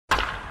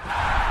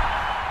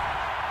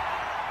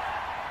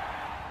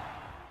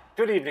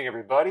Good evening,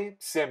 everybody.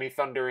 Sammy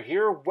Thunder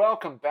here.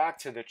 Welcome back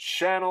to the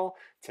channel.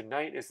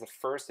 Tonight is the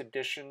first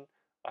edition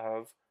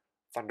of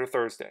Thunder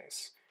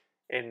Thursdays.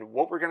 And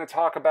what we're going to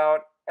talk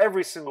about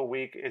every single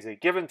week is a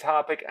given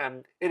topic,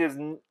 and it is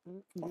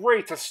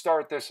great to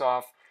start this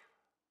off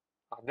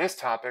on this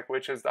topic,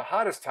 which is the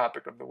hottest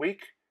topic of the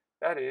week.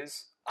 That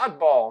is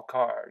oddball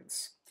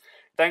cards.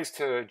 Thanks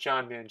to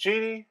John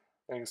Mangini,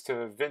 thanks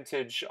to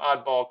Vintage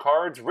Oddball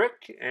Cards,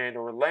 Rick and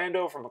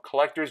Orlando from A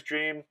Collector's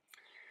Dream.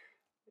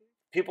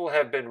 People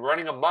have been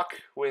running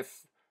amok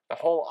with the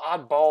whole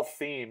oddball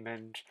theme,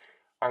 and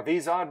are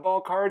these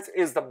oddball cards?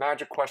 Is the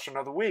magic question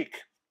of the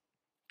week.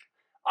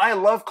 I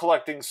love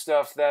collecting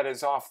stuff that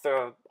is off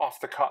the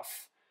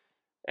cuff,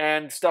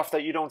 and stuff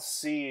that you don't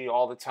see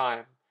all the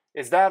time.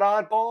 Is that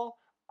oddball?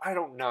 I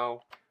don't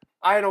know.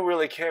 I don't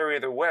really care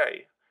either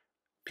way.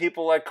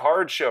 People at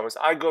card shows.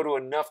 I go to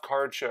enough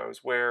card shows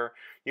where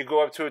you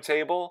go up to a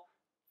table,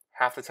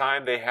 half the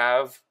time they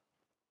have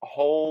a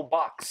whole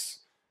box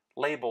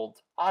labeled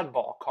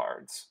oddball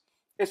cards.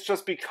 It's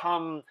just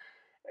become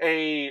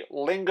a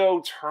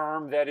lingo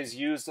term that is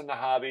used in the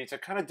hobby to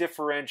kind of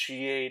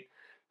differentiate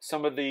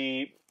some of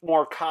the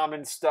more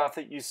common stuff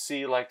that you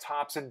see, like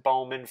Topps and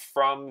Bowman,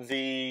 from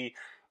the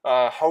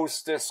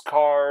hostess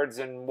cards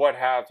and what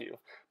have you.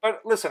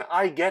 But listen,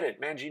 I get it.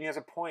 Mangini has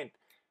a point.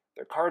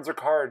 The cards are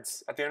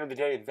cards. At the end of the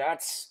day,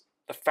 that's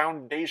the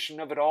foundation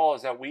of it all,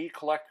 is that we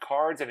collect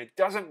cards, and it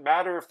doesn't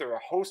matter if they're a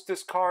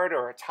hostess card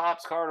or a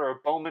Topps card or a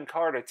Bowman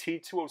card, a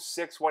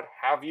T206, what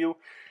have you.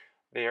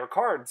 They are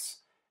cards,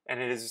 and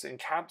it is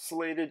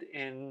encapsulated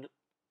in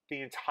the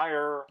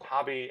entire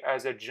hobby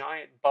as a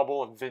giant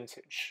bubble of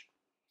vintage.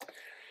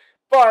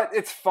 But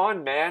it's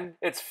fun, man.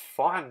 It's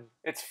fun.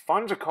 It's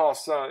fun to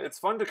it's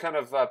fun to kind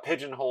of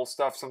pigeonhole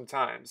stuff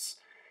sometimes.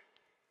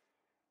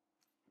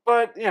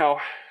 But you know,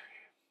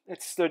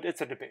 it's a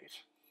debate.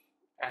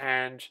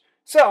 And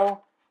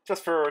so,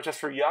 just for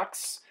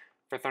yucks,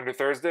 for Thunder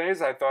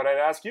Thursdays, I thought I'd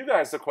ask you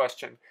guys the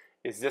question: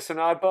 is this an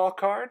oddball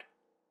card?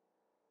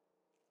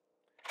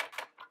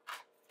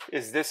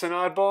 Is this an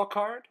oddball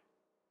card?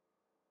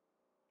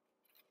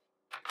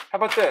 How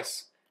about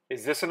this?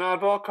 Is this an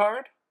oddball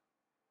card?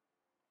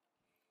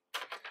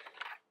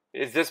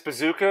 Is this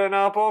Bazooka an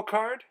oddball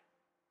card?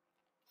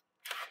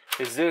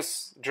 Is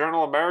this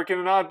Journal American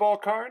an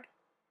oddball card?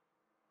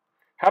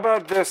 How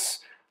about this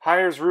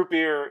Hires Root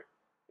Beer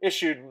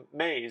issued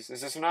Maze?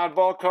 Is this an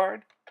oddball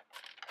card?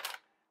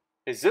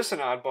 Is this an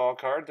oddball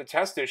card? The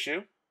test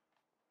issue.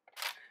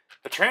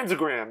 The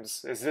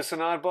Transagrams. Is this an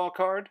oddball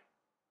card?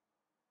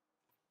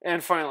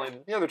 And finally,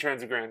 the other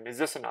Transagram. Is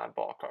this an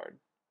oddball card?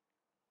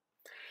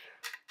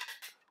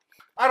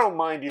 I don't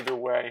mind either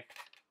way.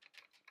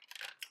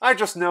 I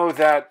just know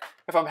that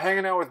if I'm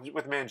hanging out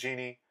with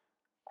Mangini,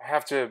 I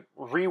have to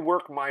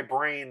rework my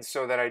brain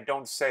so that I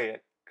don't say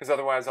it. Because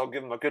otherwise I'll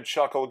give him a good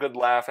chuckle, a good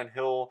laugh, and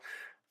he'll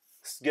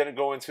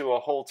go into a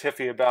whole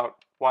tiffy about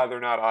why they're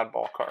not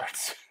oddball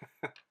cards.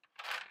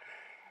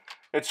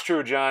 It's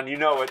true, John. You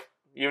know it.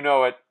 You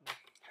know it.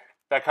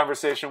 That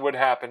conversation would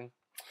happen.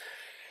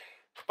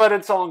 But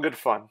it's all in good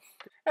fun.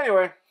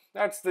 Anyway,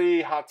 that's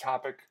the hot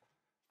topic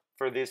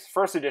for this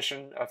first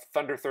edition of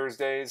Thunder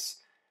Thursdays.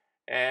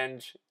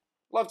 And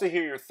love to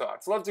hear your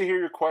thoughts. Love to hear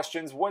your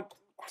questions. What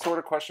sort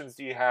of questions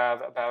do you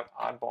have about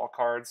oddball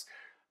cards?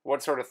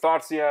 What sort of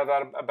thoughts do you have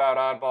about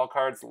oddball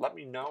cards? Let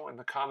me know in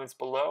the comments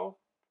below.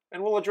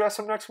 And we'll address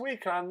them next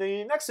week on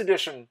the next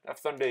edition of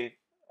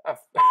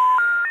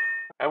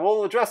and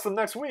we'll address them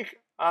next week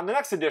on the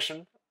next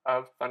edition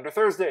of Thunder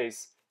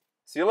Thursdays.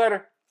 See you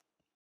later.